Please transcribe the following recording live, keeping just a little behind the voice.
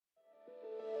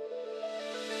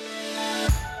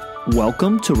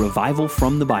Welcome to Revival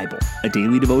from the Bible, a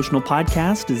daily devotional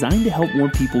podcast designed to help more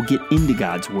people get into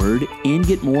God's Word and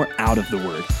get more out of the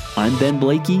Word. I'm Ben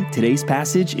Blakey. Today's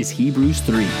passage is Hebrews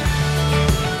 3.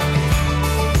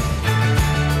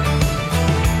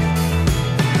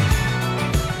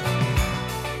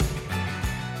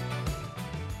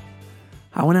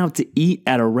 I went out to eat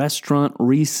at a restaurant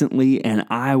recently, and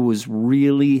I was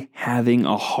really having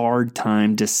a hard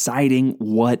time deciding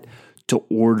what to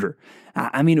order.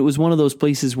 It was one of those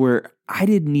places where I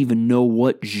didn't even know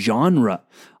what genre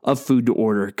of food to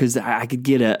order because I could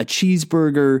get a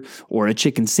cheeseburger or a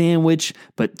chicken sandwich,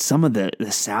 but some of the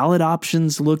salad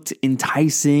options looked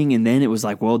enticing. And then it was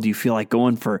like, well, do you feel like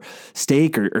going for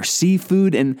steak or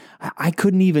seafood? And I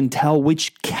couldn't even tell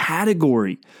which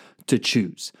category to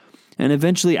choose. And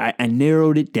eventually I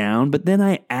narrowed it down, but then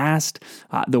I asked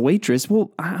the waitress,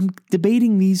 well, I'm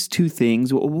debating these two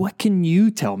things. What can you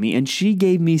tell me? And she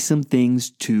gave me some things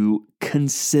to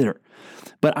consider.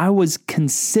 But I was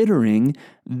considering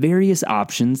various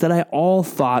options that I all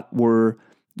thought were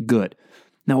good.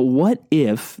 Now, what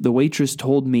if the waitress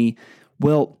told me,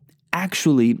 well,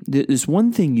 actually, there's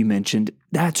one thing you mentioned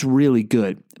that's really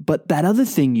good, but that other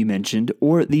thing you mentioned,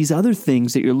 or these other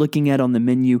things that you're looking at on the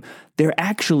menu, they're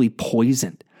actually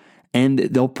poisoned and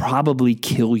they'll probably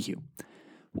kill you.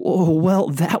 Well,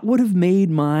 that would have made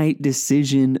my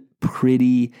decision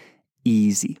pretty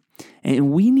easy.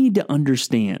 And we need to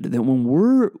understand that when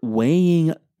we're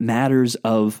weighing matters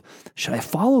of, should I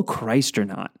follow Christ or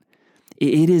not?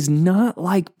 It is not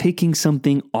like picking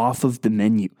something off of the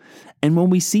menu. And when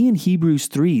we see in Hebrews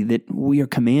 3 that we are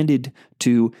commanded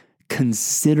to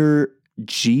consider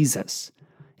Jesus,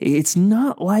 it's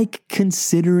not like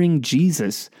considering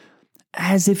Jesus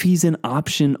as if he's an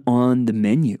option on the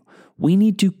menu. We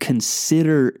need to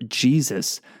consider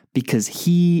Jesus because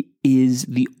he is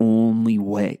the only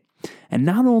way. And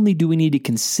not only do we need to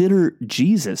consider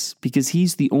Jesus because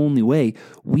he's the only way,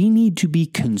 we need to be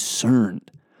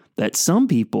concerned that some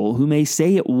people who may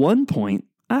say at one point,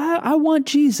 I want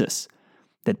Jesus,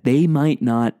 that they might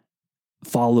not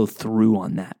follow through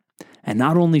on that. And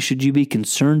not only should you be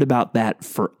concerned about that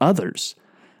for others,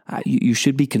 you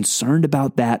should be concerned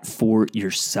about that for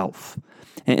yourself.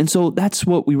 And so that's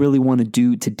what we really want to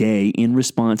do today in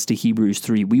response to Hebrews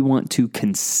 3. We want to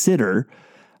consider,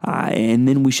 and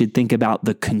then we should think about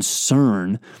the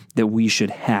concern that we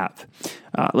should have.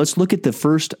 Let's look at the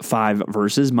first 5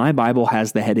 verses. My Bible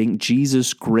has the heading,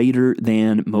 Jesus greater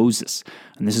than Moses.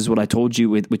 And this is what I told you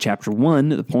with chapter 1,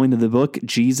 the point of the book,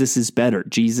 Jesus is better,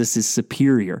 Jesus is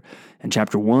superior. And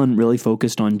chapter 1 really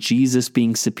focused on Jesus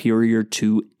being superior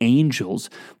to angels.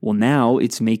 Well, now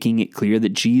it's making it clear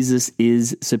that Jesus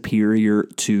is superior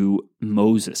to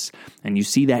Moses. And you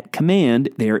see that command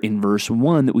there in verse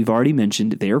 1 that we've already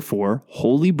mentioned. Therefore,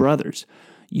 holy brothers,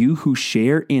 you who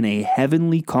share in a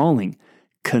heavenly calling,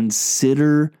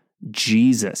 consider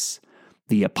Jesus,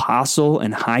 the apostle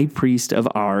and high priest of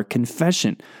our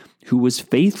confession, who was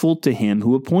faithful to him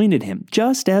who appointed him,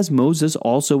 just as Moses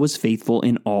also was faithful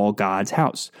in all God's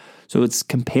house. So it's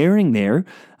comparing there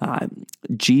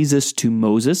Jesus to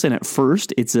Moses, and at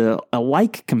first it's a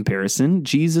like comparison.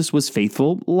 Jesus was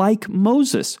faithful like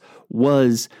Moses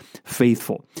was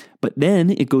faithful. But then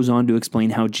it goes on to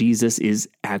explain how Jesus is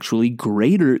actually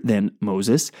greater than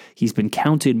Moses. He's been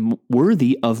counted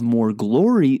worthy of more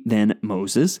glory than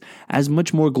Moses, as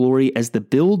much more glory as the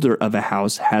builder of a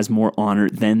house has more honor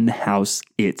than the house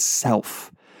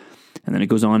itself. And then it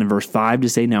goes on in verse 5 to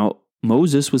say, now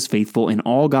Moses was faithful in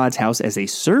all God's house as a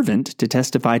servant to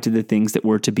testify to the things that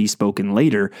were to be spoken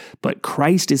later, but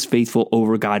Christ is faithful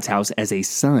over God's house as a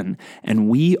son, and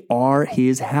we are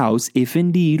his house if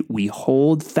indeed we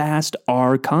hold fast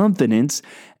our confidence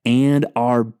and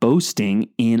our boasting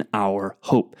in our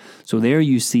hope. So there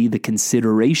you see the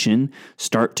consideration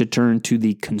start to turn to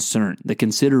the concern. The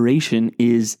consideration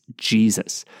is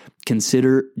Jesus.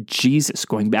 Consider Jesus.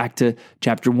 Going back to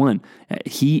chapter 1,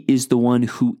 he is the one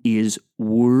who is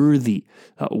worthy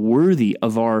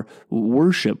of our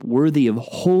worship, worthy of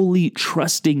wholly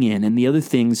trusting in, and the other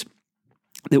things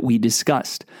that we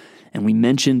discussed. And we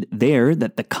mentioned there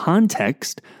that the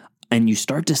context, and you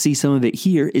start to see some of it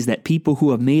here, is that people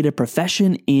who have made a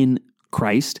profession in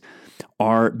Christ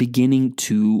are beginning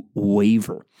to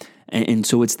waver. And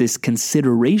so it's this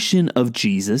consideration of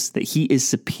Jesus, that he is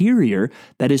superior,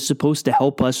 that is supposed to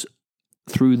help us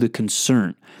through the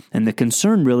concern. And the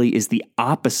concern really is the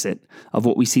opposite of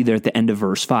what we see there at the end of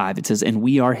verse 5. It says, and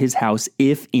we are his house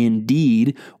if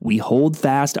indeed we hold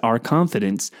fast our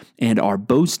confidence and are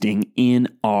boasting in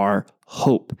our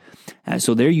hope.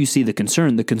 So there you see the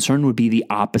concern. The concern would be the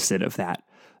opposite of that.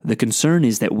 The concern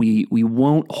is that we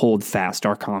won't hold fast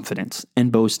our confidence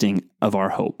and boasting of our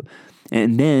hope.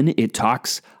 And then it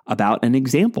talks about an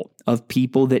example of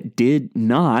people that did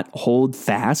not hold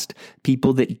fast,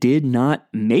 people that did not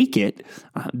make it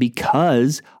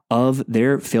because of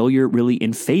their failure really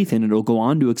in faith. And it'll go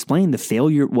on to explain the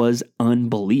failure was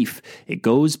unbelief. It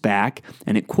goes back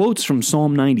and it quotes from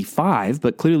Psalm 95,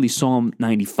 but clearly Psalm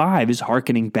 95 is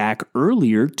hearkening back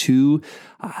earlier to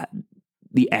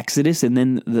the Exodus and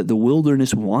then the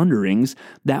wilderness wanderings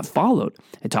that followed.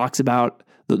 It talks about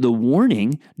the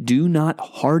warning, do not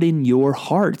harden your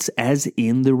hearts as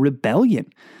in the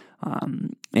rebellion.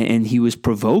 And he was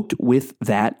provoked with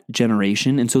that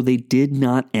generation, and so they did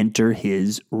not enter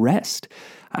his rest.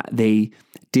 They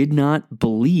did not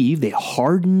believe, they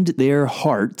hardened their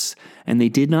hearts, and they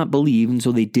did not believe, and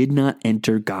so they did not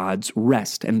enter God's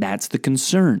rest. And that's the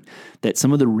concern, that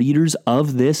some of the readers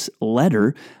of this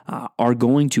letter are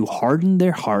going to harden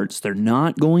their hearts. They're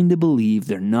not going to believe,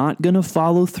 they're not going to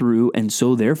follow through, and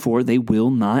so therefore they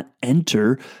will not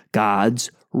enter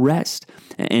God's rest.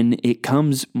 And it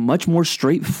comes much more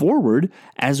straightforward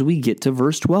as we get to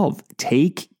verse 12.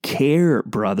 Take care,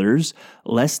 brothers,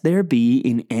 lest there be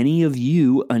in any of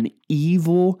you an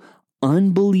evil,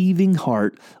 unbelieving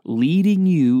heart leading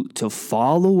you to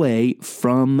fall away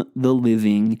from the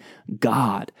living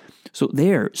God. So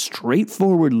there,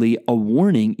 straightforwardly, a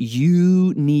warning,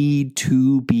 you need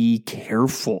to be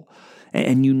careful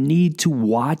and you need to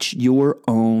watch your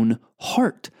own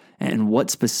heart. And what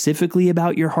specifically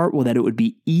about your heart? Well, that it would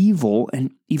be evil,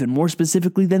 and even more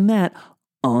specifically than that,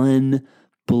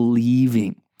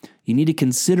 unbelieving. You need to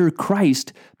consider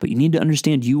Christ, but you need to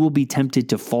understand you will be tempted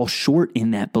to fall short in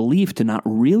that belief, to not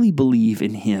really believe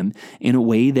in him in a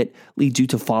way that leads you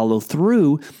to follow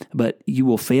through, but you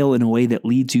will fail in a way that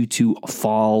leads you to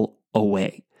fall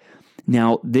away.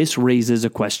 Now, this raises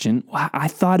a question. I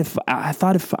thought if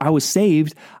I was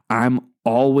saved, I'm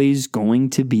always going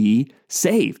to be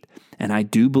saved. And I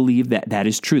do believe that that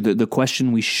is true. The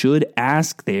question we should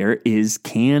ask there is,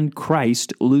 can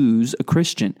Christ lose a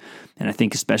Christian? And I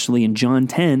think especially in John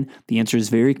 10, the answer is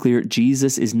very clear.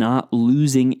 Jesus is not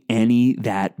losing any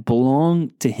that belong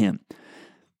to him.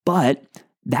 But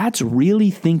that's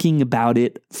really thinking about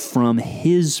it from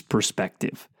his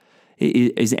perspective.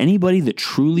 Is anybody that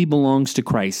truly belongs to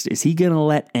Christ, is he going to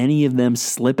let any of them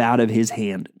slip out of his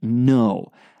hand?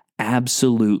 No,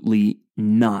 absolutely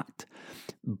not.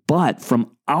 But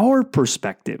from our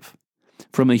perspective,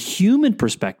 from a human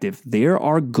perspective, there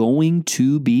are going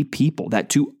to be people that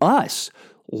to us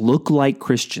look like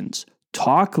Christians,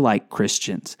 talk like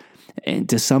Christians, and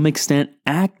to some extent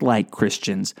act like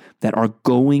Christians that are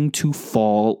going to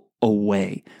fall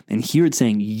away. And here it's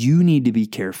saying you need to be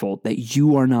careful that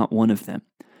you are not one of them.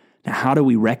 Now, how do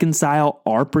we reconcile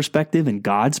our perspective and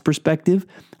God's perspective?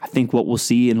 I think what we'll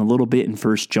see in a little bit in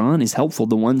 1 John is helpful.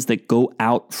 The ones that go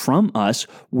out from us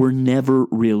were never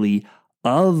really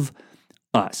of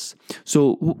us.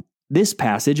 So this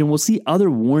passage, and we'll see other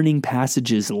warning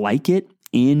passages like it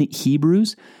in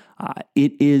Hebrews,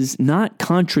 it is not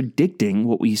contradicting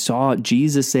what we saw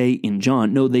Jesus say in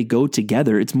John. No, they go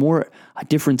together. It's more a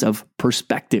difference of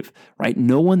perspective, right?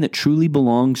 No one that truly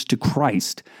belongs to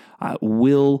Christ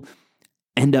will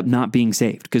end up not being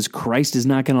saved because Christ is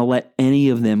not going to let any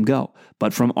of them go.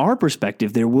 But from our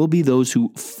perspective, there will be those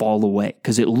who fall away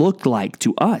because it looked like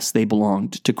to us they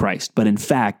belonged to Christ, but in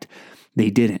fact, they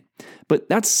didn't. But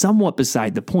that's somewhat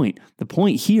beside the point. The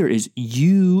point here is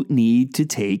you need to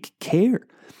take care.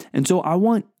 And so I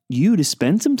want you to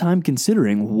spend some time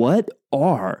considering what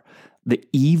are the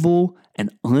evil and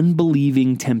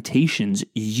unbelieving temptations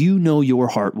you know your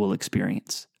heart will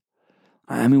experience.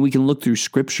 I mean, we can look through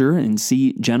Scripture and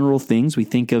see general things. We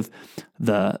think of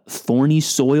the thorny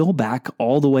soil back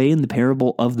all the way in the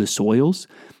parable of the soils.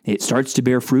 It starts to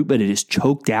bear fruit, but it is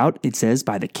choked out, it says,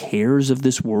 by the cares of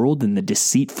this world and the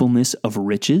deceitfulness of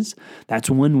riches. That's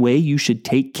one way you should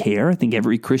take care. I think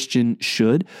every Christian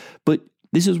should. But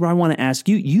this is where I want to ask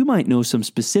you. You might know some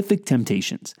specific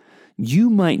temptations. You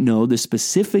might know the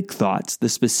specific thoughts, the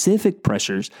specific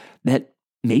pressures that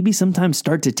maybe sometimes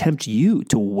start to tempt you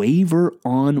to waver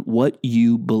on what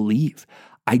you believe.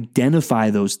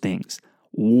 Identify those things.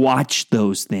 Watch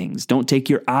those things. Don't take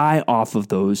your eye off of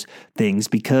those things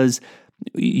because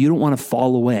you don't want to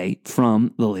fall away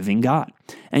from the living God.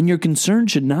 And your concern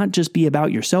should not just be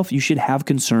about yourself. You should have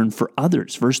concern for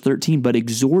others. Verse 13, but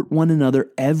exhort one another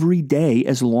every day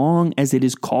as long as it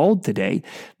is called today,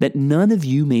 that none of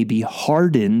you may be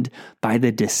hardened by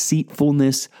the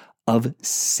deceitfulness of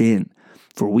sin.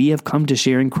 For we have come to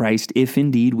share in Christ if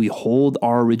indeed we hold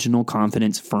our original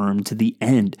confidence firm to the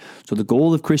end. So the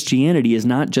goal of Christianity is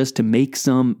not just to make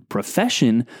some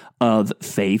profession of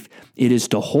faith, it is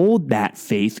to hold that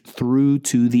faith through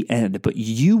to the end. But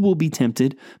you will be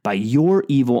tempted by your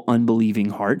evil, unbelieving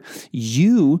heart.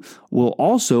 You will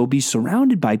also be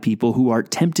surrounded by people who are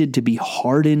tempted to be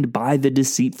hardened by the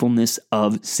deceitfulness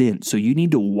of sin. So you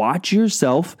need to watch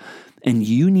yourself and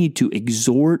you need to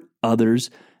exhort others.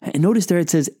 And notice there it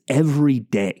says every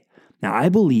day. Now, I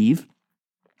believe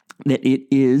that it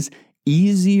is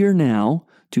easier now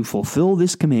to fulfill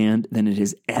this command than it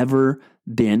has ever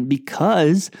been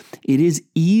because it is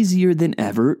easier than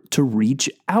ever to reach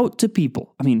out to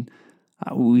people. I mean,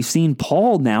 we've seen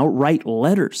Paul now write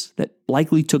letters that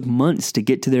likely took months to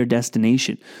get to their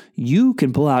destination. You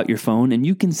can pull out your phone and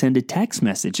you can send a text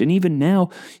message. And even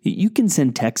now, you can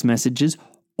send text messages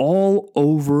all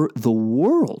over the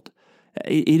world.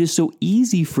 It is so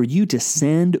easy for you to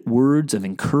send words of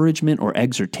encouragement or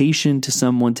exhortation to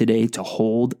someone today to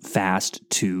hold fast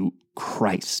to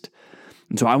Christ.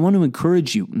 And so I want to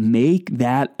encourage you, make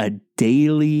that a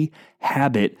daily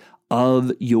habit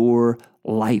of your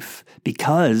life.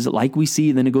 Because like we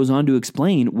see, then it goes on to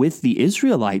explain, with the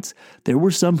Israelites, there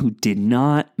were some who did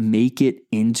not make it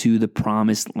into the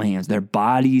promised lands. Their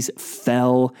bodies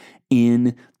fell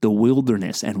in the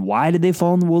wilderness. And why did they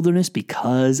fall in the wilderness?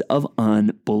 Because of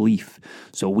unbelief.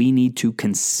 So we need to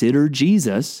consider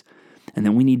Jesus, and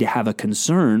then we need to have a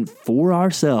concern for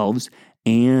ourselves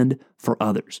and for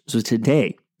others. So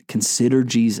today, consider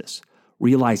Jesus.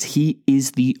 Realize he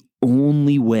is the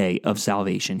only way of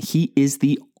salvation. He is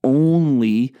the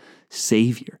only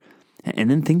Savior.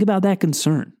 And then think about that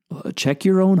concern. Check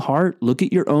your own heart, look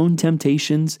at your own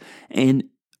temptations, and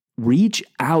reach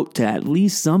out to at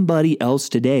least somebody else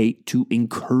today to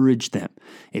encourage them.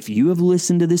 If you have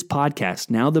listened to this podcast,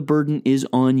 now the burden is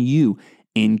on you.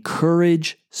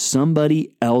 Encourage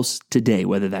somebody else today,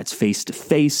 whether that's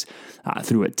face-to-face,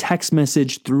 through a text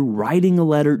message, through writing a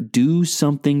letter. Do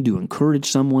something to encourage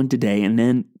someone today, and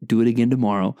then do it again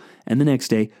tomorrow, and the next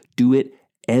day. Do it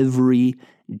every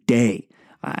day,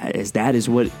 as that is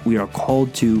what we are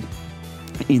called to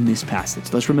in this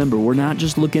passage. Let's remember, we're not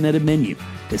just looking at a menu,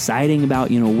 deciding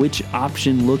about, which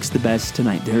option looks the best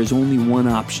tonight. There is only one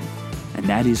option, and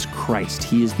that is Christ.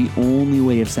 He is the only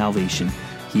way of salvation.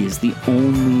 He is the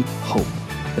only hope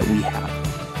that we have.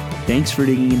 Thanks for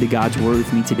digging into God's Word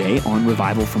with me today on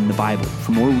Revival from the Bible.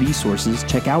 For more resources,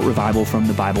 check out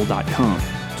revivalfromthebible.com.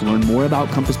 To learn more about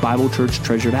Compass Bible Church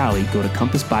Treasure Valley, go to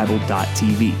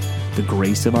compassbible.tv. The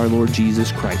grace of our Lord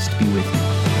Jesus Christ be with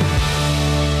you.